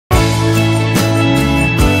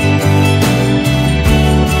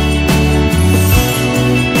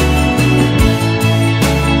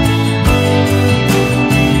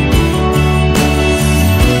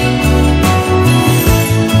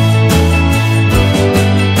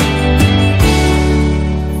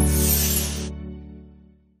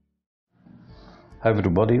Hi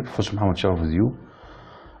everybody, Fus Mohammed Sharaf with you.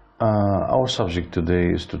 Our subject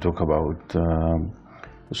today is to talk about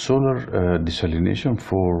solar desalination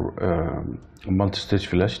for multi-stage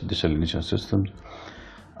flash desalination systems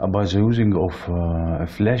by the using of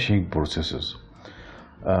flashing processes.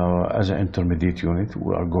 As an intermediate unit,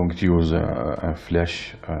 we are going to use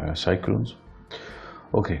flash cyclones.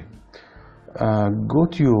 Okay, go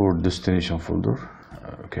to your destination folder.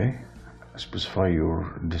 Okay, specify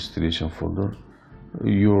your destination folder.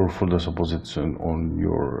 Your folder, suppose it's on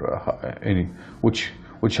your which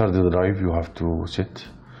hard drive you have to set,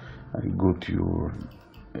 and go to your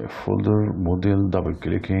folder, model, double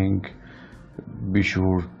clicking. Be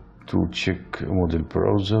sure to check model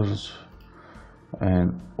browsers,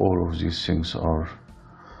 and all of these things are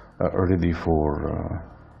ready for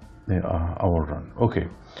our run. Okay,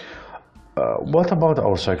 what about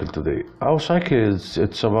our cycle today? Our cycle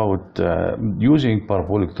it's about using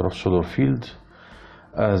parabolic trough solar field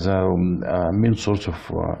as a main source of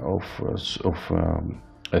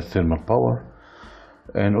thermal power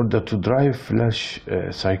in order to drive flash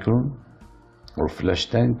cyclone or flash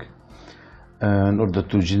tank, in order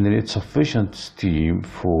to generate sufficient steam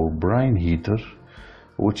for brine heater,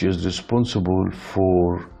 which is responsible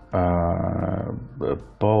for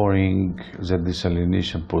powering the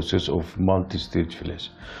desalination process of multi-stage flash.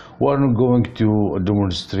 We are not going to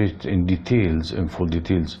demonstrate in details, in full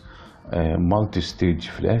details, multi-stage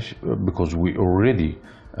flash, because we already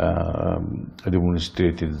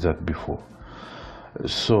demonstrated that before.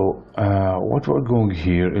 So what we're going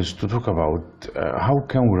here is to talk about how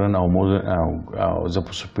can we run our model, the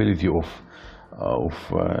possibility of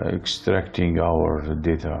extracting our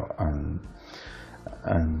data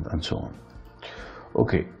and so on.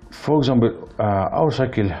 Okay, for example, our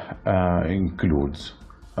cycle includes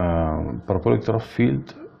parabolic trough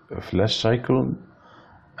field, flash cyclone,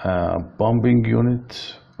 pumping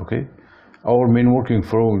unit. Okay, our main working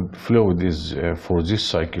fluid is for this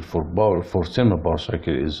cycle, for thermal power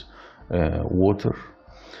cycle, is water,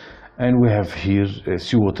 and we have here a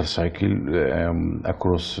seawater cycle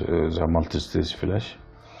across the multi-stage flash.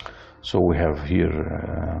 So we have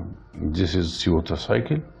here this is seawater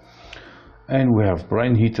cycle, and we have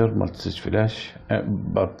brine heater, multi-stage flash,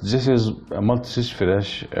 but this is a multi-stage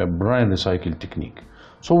flash brine recycle technique.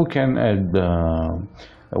 So we can add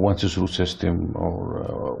one through system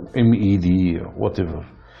or MED, whatever.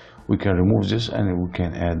 We can remove this and we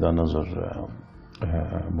can add another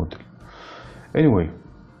model. Anyway,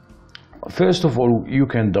 first of all, you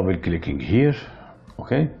can double clicking here,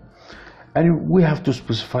 okay, and we have to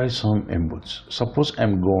specify some inputs. Suppose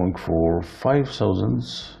I'm going for 5,000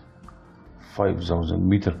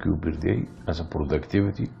 meter cube per day as a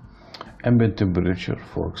productivity, ambient temperature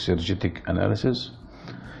for exergetic analysis,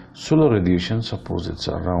 solar radiation, suppose it's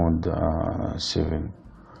around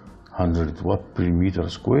 700 watt per meter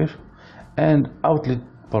square, and outlet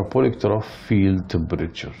parabolic trough field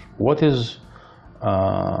temperature. What is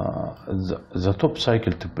the top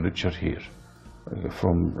cycle temperature here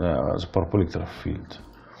from the parabolic trough field?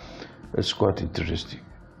 It's quite interesting.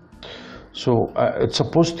 So it's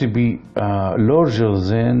supposed to be larger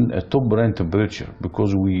than a top brine temperature,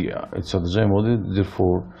 because it's a design model,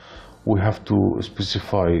 therefore we have to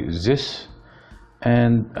specify this,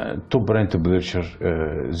 and top brine temperature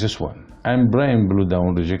this one, and brine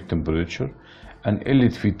blowdown reject temperature, and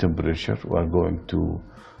inlet feed temperature we are going to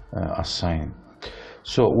assign.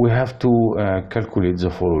 So we have to calculate the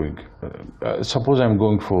following. Suppose I'm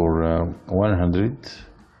going for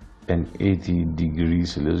 180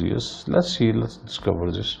 degrees Celsius. Let's discover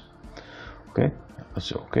this. Okay,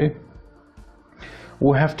 that's okay.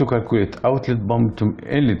 We have to calculate outlet pump to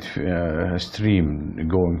inlet stream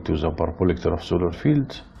going to the parabolic trough solar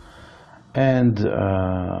field, and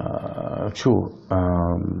the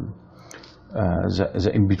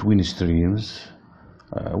in-between streams.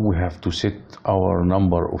 We have to set our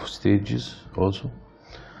number of stages also.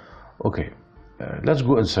 Okay, let's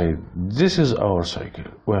go inside. This is our cycle.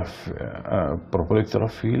 We have parabolic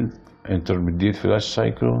trough field, intermediate flash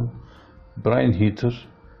cyclone, brine heater,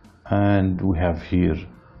 and we have here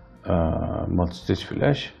multi-stage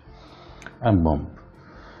flash and pump.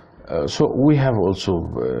 So we have also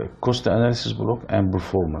cost analysis block and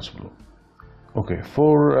performance block. Okay,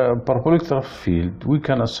 for parabolic trough field, we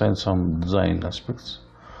can assign some design aspects.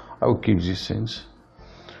 I will keep these things,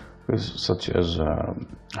 such as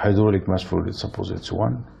hydraulic mass flow rate, suppose it's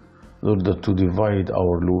 1, in order to divide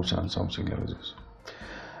our loops and something like this.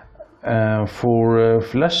 For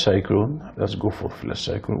flash cyclone, let's go for flash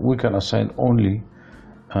cyclone. We can assign only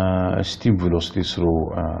steam velocity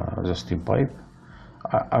through the steam pipe,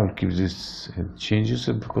 I will keep this changes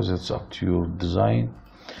it because it's up to your design.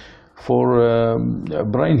 For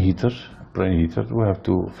brine heater, we have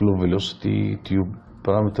to flow velocity, tube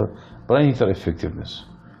parameter, brine heater effectiveness.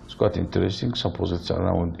 It's quite interesting. Suppose it's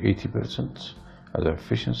around 80% as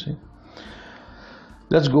efficiency.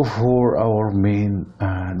 Let's go for our main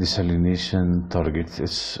desalination target.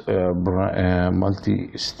 It's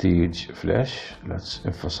multi-stage flash. Let's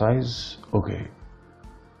emphasize. Okay,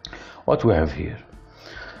 what we have here.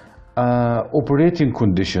 Operating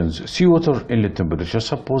conditions, seawater inlet temperature,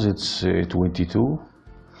 suppose it's 22.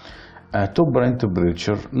 Top brine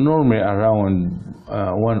temperature, normally around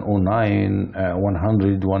 109,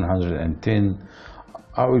 100, 110.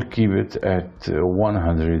 I will keep it at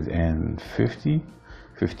 150.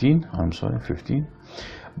 15, I'm sorry, 15.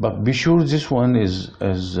 But be sure this one is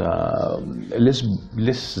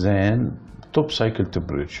less than top cycle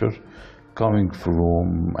temperature coming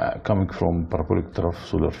from parabolic trough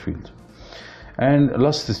solar field. And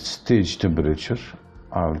last stage temperature,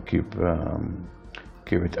 I will keep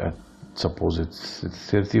it at, suppose it's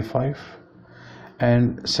 35.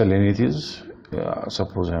 And salinities,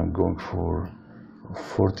 suppose I'm going for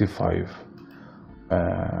 45.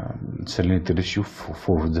 Salinity ratio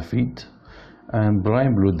for the feed, and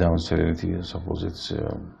brine blowdown salinity, suppose it's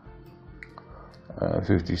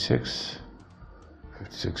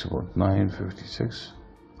 56.9, 56.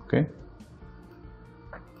 Okay.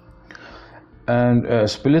 And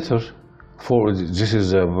splitter, for this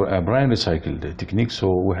is a brine recycled technique, so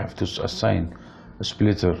we have to assign a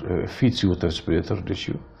splitter, feed seawater splitter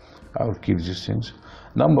ratio. I will keep these things.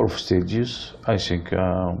 Number of stages, I think.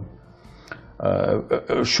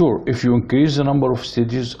 Sure, if you increase the number of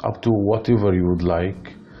stages up to whatever you would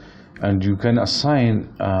like, and you can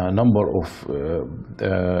assign a number of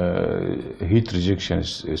heat rejection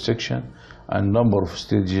section and number of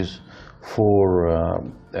stages for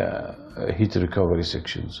heat recovery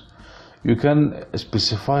sections. You can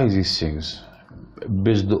specify these things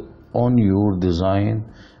based on your design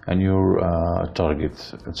and your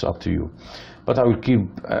target. It's up to you. But I will keep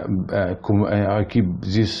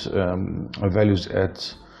these values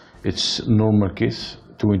at its normal case: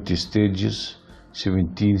 20 stages,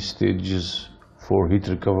 17 stages for heat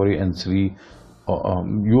recovery, and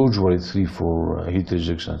usually 3 for heat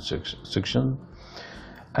rejection section.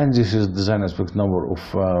 And this is design aspect: number of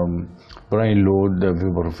brine load,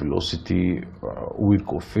 vapor velocity, weir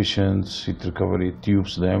coefficients, heat recovery,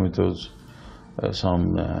 tubes diameters,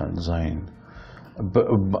 some design. But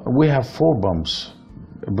we have 4 pumps: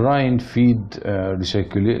 brine feed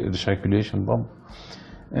recirculation pump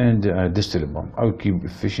and distillate pump. I will keep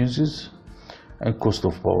efficiencies and cost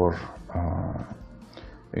of power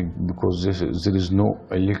because there is no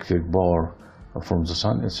electric power from the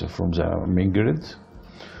sun, it's from the main grid.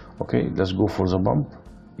 Okay, let's go for the pump.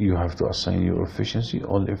 You have to assign your efficiency,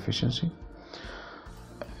 all the efficiency.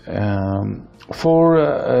 For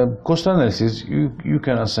cost analysis, you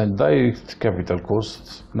can assign direct capital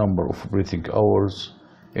costs, number of operating hours,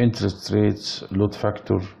 interest rates, load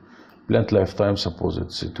factor, plant lifetime, suppose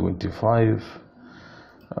it's 25,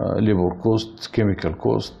 labor cost, chemical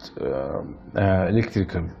cost,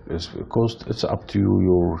 electrical cost. It's up to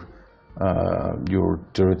you, your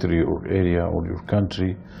territory or area or your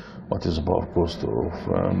country, what is the power cost of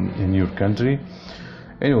in your country.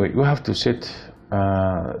 Anyway, you have to set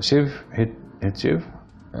save, hit save,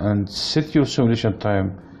 and set your simulation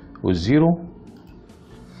time with 0.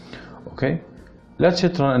 Okay, let's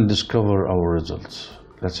hit run and discover our results.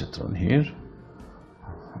 Let's hit run here.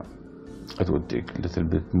 It will take a little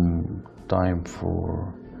bit time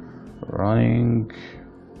for running.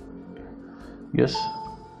 Yes.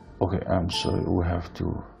 Okay, I'm sorry, we have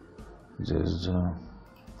to, there's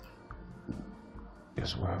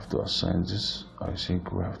yes, we have to assign this. I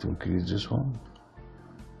think we have to increase this one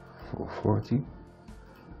for 40.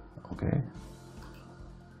 Okay,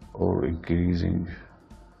 or increasing,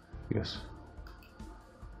 yes.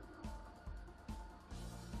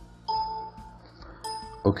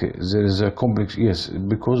 Okay, there is a complex, yes,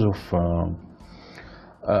 because of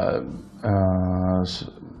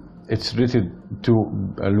it's related to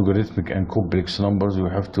logarithmic and complex numbers. You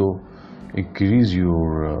have to increase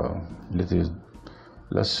your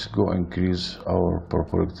let's go increase our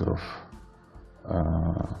parabolic trough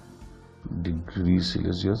degrees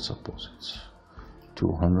Celsius. Suppose it's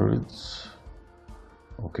 200.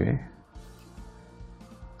 Okay,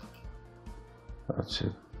 that's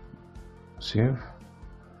it. Save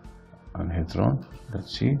and hit run.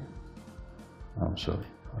 Let's see. I'm sorry,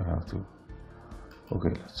 I have to.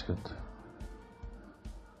 Okay, let's hit.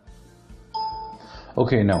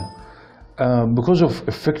 Okay, now because of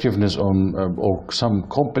effectiveness on or some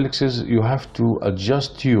complexes, you have to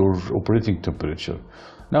adjust your operating temperature.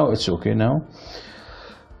 Now it's okay now.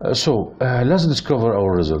 So let's discover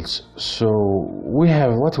our results. So we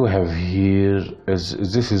have what we have here is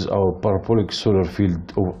this is our parabolic solar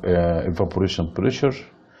field of, evaporation pressure,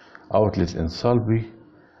 outlet enthalpy,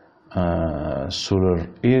 solar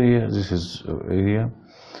area. This is area,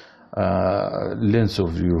 length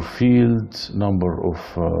of your field, number of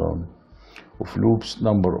loops,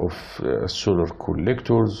 number of solar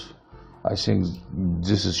collectors. I think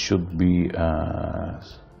this should be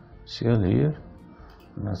still here.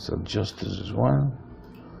 Let's adjust this one.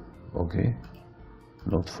 Okay,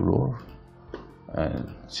 not floor,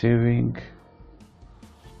 and saving.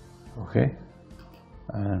 Okay,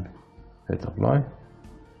 and hit apply.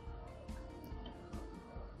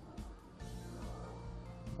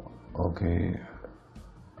 Okay,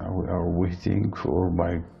 we are waiting for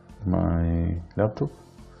my laptop.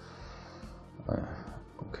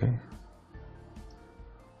 Okay.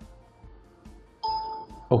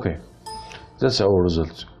 Okay, that's our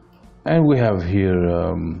result, and we have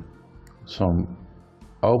here some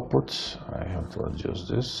outputs. I have to adjust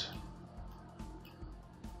this.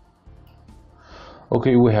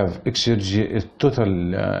 Okay, we have exergy,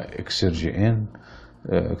 total exergy in,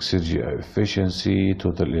 exergy efficiency,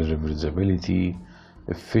 total irreversibility,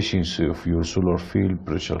 efficiency of your solar field,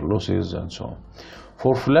 pressure losses, and so on.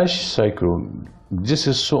 For Flash Cyclone, this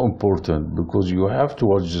is so important because you have to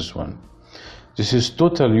watch this one. This is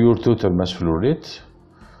your total mass flow rate,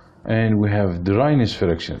 and we have dryness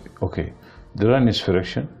fraction. Okay, dryness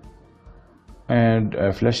fraction and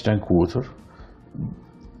flash tank water.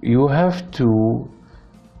 You have to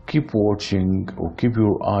keep watching or keep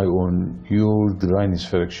your eye on your dryness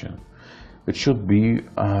fraction. It should be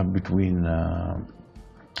between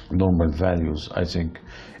normal values. I think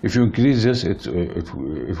if you increase this, it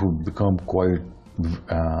will become quite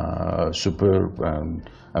superb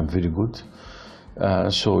and very good.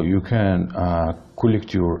 So you can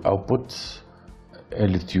collect your outputs,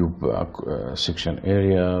 L-tube section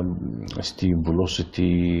area, steam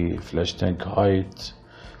velocity, flash tank height,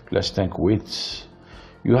 flash tank width.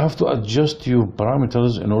 You have to adjust your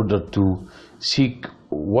parameters in order to seek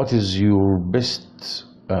what is your best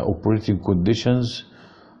operating conditions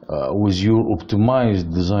with your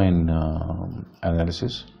optimized design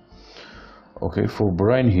analysis. Okay, for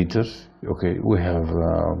brine heater, okay, we have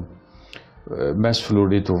mass flow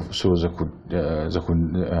rate of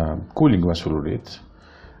cooling mass flow rate,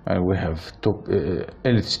 and we have top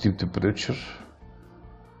inlet steam temperature,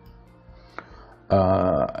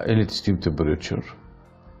 inlet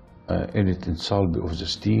enthalpy of the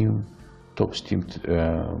steam, top steam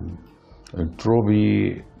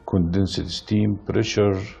entropy, condensed steam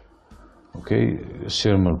pressure, okay,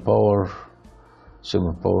 thermal power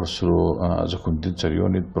through the condenser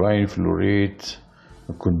unit, brine flow rate,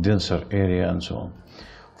 condenser area, and so on.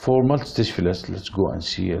 For multi-stage flash, let's go and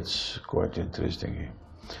see. It's quite interesting here.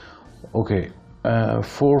 Okay,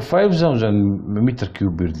 for 5,000 meter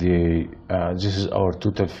cube per day, this is our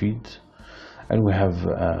total feed, and we have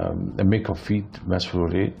a makeup feed mass flow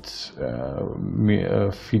rate,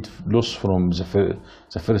 feed loss from the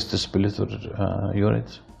first splitter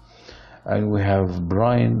unit, and we have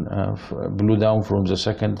brine blowdown from the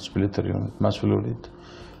second splitter unit mass flow rate.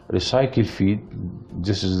 Recycle feed,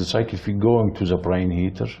 this is the cycle feed going to the brine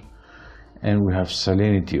heater, and we have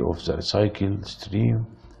salinity of the recycled stream,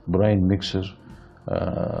 brine mixer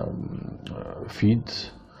feed,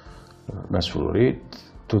 mass flow rate,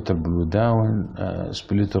 total blowdown,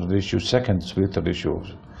 splitter ratio, second splitter ratio,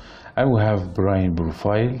 and we have brine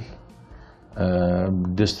profile,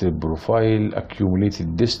 distillate profile,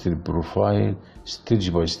 accumulated distillate profile,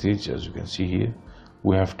 stage by stage. As you can see here,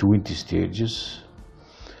 we have 20 stages.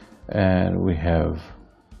 And we have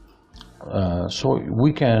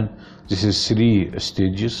this is 3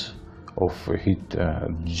 stages of heat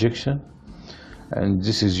rejection, and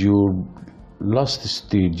this is your last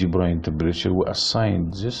stage brine temperature. We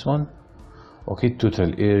assigned this one. Okay,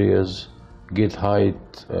 total areas, gate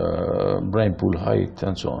height, brine pool height,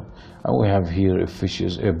 and so on. And we have here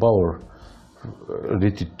efficiency, power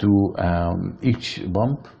rated to each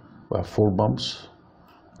bump. We have 4 bumps,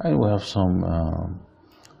 and we have some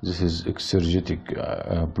this is exergetic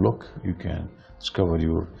block. You can discover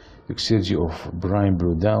your exergy of brine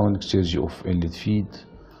blowdown, exergy of inlet feed,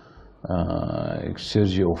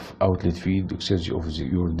 exergy of outlet feed, exergy of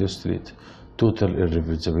your distillate, total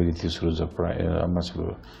irreversibility through the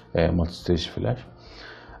multi-stage flash,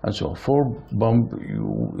 and so on. For bump,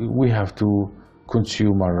 we have to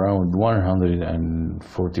consume around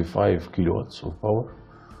 145 kilowatts of power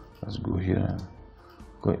Let's go here and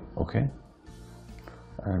go, okay,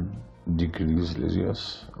 and decrease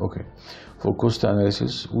lasers. Okay, for cost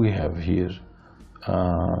analysis we have here,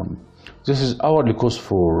 this is hourly cost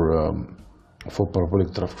for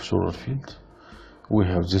parabolic trough solar field. We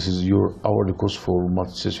have, this is your hourly cost for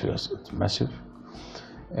multi-stage flash massive,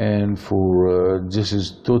 and for this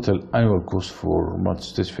is total annual cost for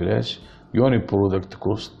multi-stage flash unit product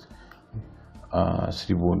cost,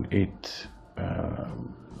 3.8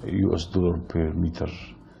 US dollar per meter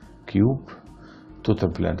cube, total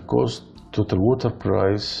plant cost, total water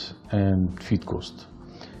price, and feed cost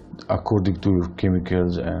according to your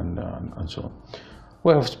chemicals and so on.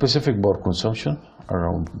 We have specific power consumption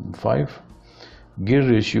around 5, gear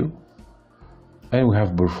ratio, and we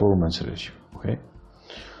have performance ratio. Okay,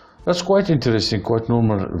 that's quite interesting, quite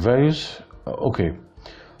normal values. Okay,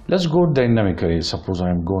 let's go dynamically. Suppose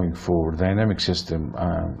I'm going for dynamic system.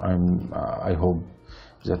 I hope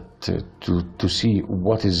that to see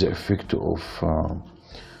what is the effect of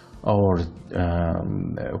our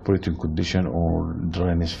operating condition or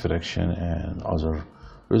dryness fraction and other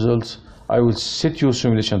results. I will set your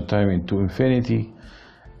simulation time into infinity,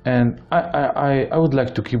 and I would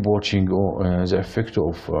like to keep watching the effect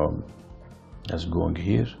of let's going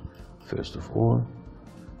here first of all,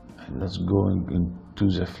 and let's going into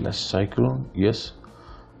the Flash Cyclone. Yes,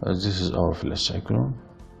 this is our Flash Cyclone.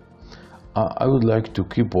 I would like to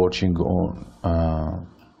keep watching on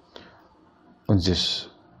this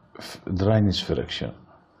dryness fraction,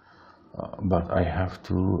 but I have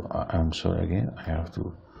to, I'm sorry again, I have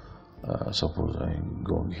to, suppose I'm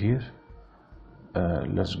going here,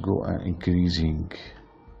 let's go and increasing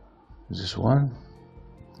this one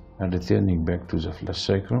and returning back to the Flash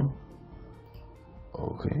Cyclone.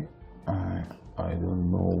 Okay, I don't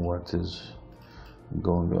know what is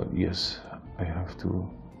going on. Yes, I have to,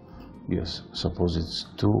 yes, suppose it's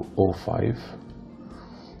 205.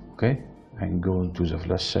 Okay, and going to the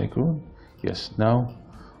Flash Cyclone. Yes, now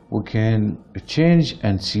we can change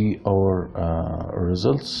and see our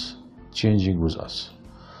results changing with us.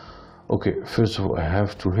 Okay, first of all I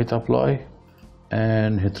have to hit apply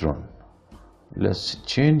and hit run. Let's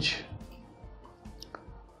change.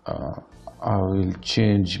 I will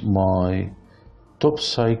change my top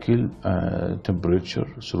cycle temperature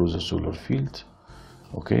through the solar field.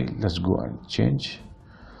 Okay, let's go and change.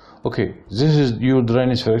 Okay, this is your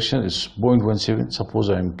dryness fraction is 0.17. Suppose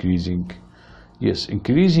I'm increasing, yes,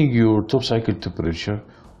 increasing your top cycle temperature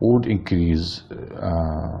would increase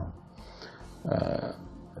the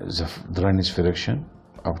dryness fraction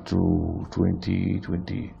up to 20,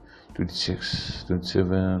 26,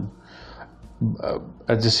 27.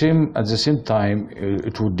 At the same time,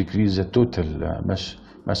 it would decrease the total mass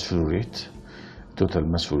flow rate,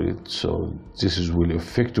 So this is will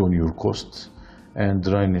affect on your costs, and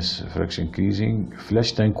dryness fraction increasing.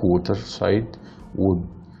 Flash tank water side will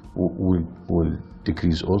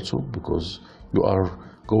decrease also, because you are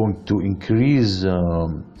going to increase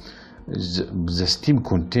the steam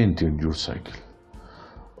content in your cycle.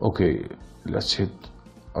 Okay, let's hit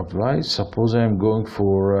apply. Suppose I am going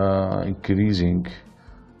for increasing,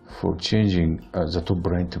 for changing the top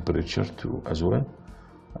brine temperature too as well,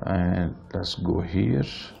 and let's go here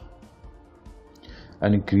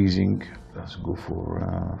and increasing. Let's go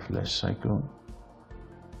for Flash Cyclone.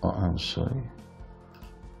 Oh, I'm sorry.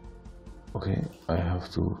 Okay, I have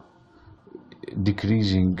to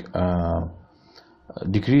decreasing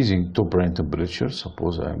top brine temperature.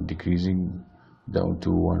 Suppose I'm decreasing down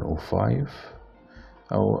to 105.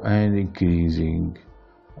 And increasing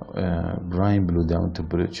brine blowdown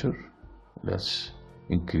temperature. Let's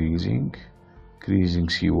increasing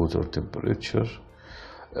seawater temperature.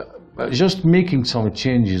 Just making some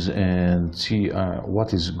changes and see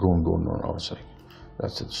what is going on outside.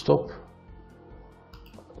 That's it. Stop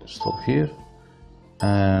here,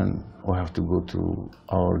 and we have to go to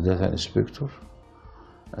our data inspector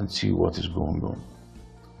and see what is going on.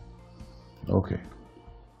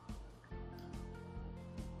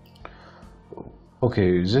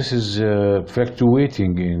 Okay, this is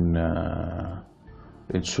fluctuating in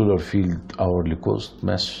solar field hourly cost,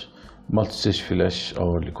 mass multi-stage flash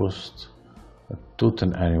hourly cost,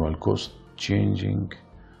 total annual cost changing,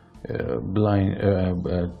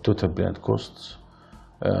 total plant costs,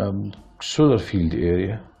 solar field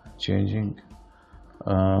area changing.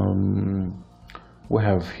 We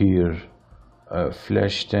have here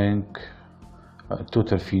flash tank,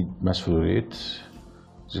 total feed mass flow rate.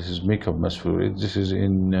 This is makeup mass flow rate. This is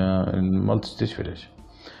in multi-stage flash.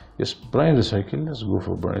 Yes, brine recycle. Let's go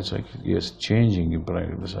for brine recycle. Yes, changing in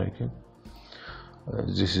brine recycle.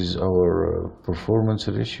 This is our performance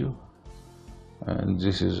ratio. and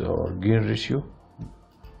this is our gain ratio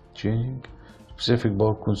changing, specific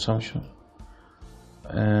power consumption,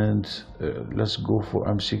 and let's go for,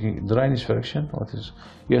 I'm seeking dryness fraction. What is,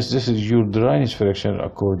 yes, this is your dryness fraction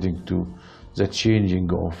according to the changing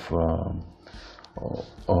of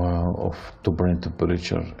top brine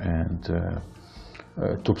temperature and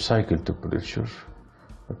top cycle temperature.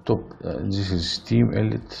 This is steam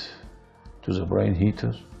inlet to the brine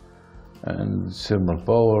heater, and thermal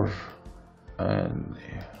power, and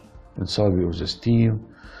enthalpy of the steam.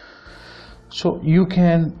 So you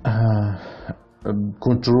can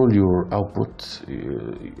control your output.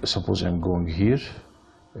 Suppose I'm going here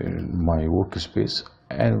in my workspace,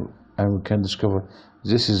 and we can discover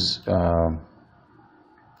this is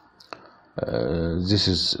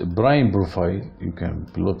brine profile. You can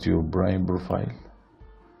plot your brine profile.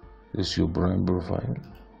 This is your brine profile,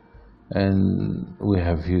 and we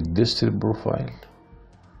have here distillate profile.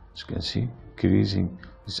 As you can see, increasing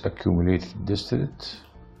this accumulated distillate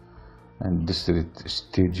and distillate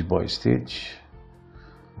stage by stage.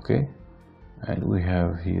 Okay, and we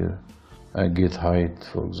have here a gate height,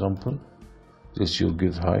 for example. This is your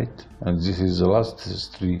gate height, and this is the last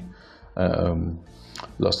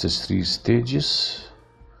three stages,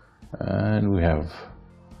 and we have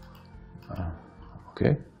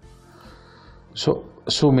okay.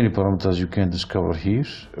 So many parameters you can discover here.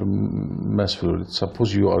 Mass flow rate.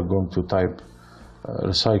 Suppose you are going to type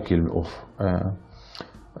recycle of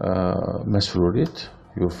mass flow rate,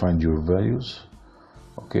 you'll find your values.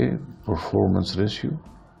 Okay, performance ratio.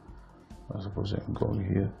 Suppose I'm going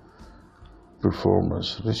here,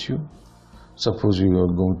 performance ratio. Suppose you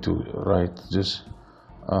are going to write this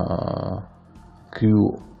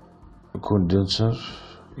Q condenser,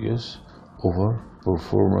 yes, over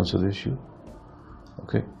performance ratio.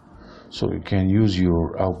 Okay, so you can use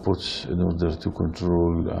your outputs in order to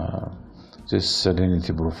control this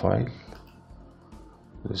salinity profile.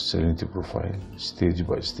 This salinity profile, stage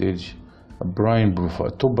by stage, a brine profile,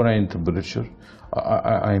 top brine temperature.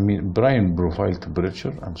 I mean brine profile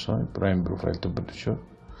temperature. I'm sorry, brine profile temperature.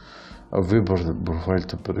 A vapor profile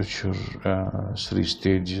temperature, 3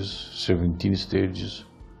 stages, 17 stages.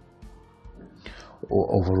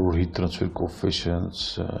 Overall heat transfer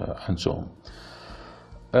coefficients, and so on.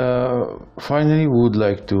 Finally, we would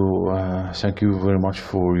like to thank you very much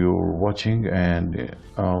for your watching and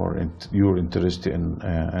your interest in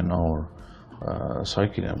our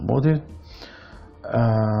cycle and model.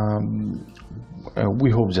 We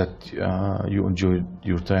hope that you enjoyed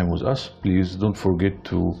your time with us. Please don't forget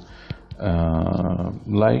to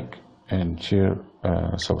like and share,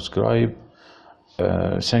 subscribe.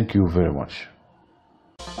 Thank you very much.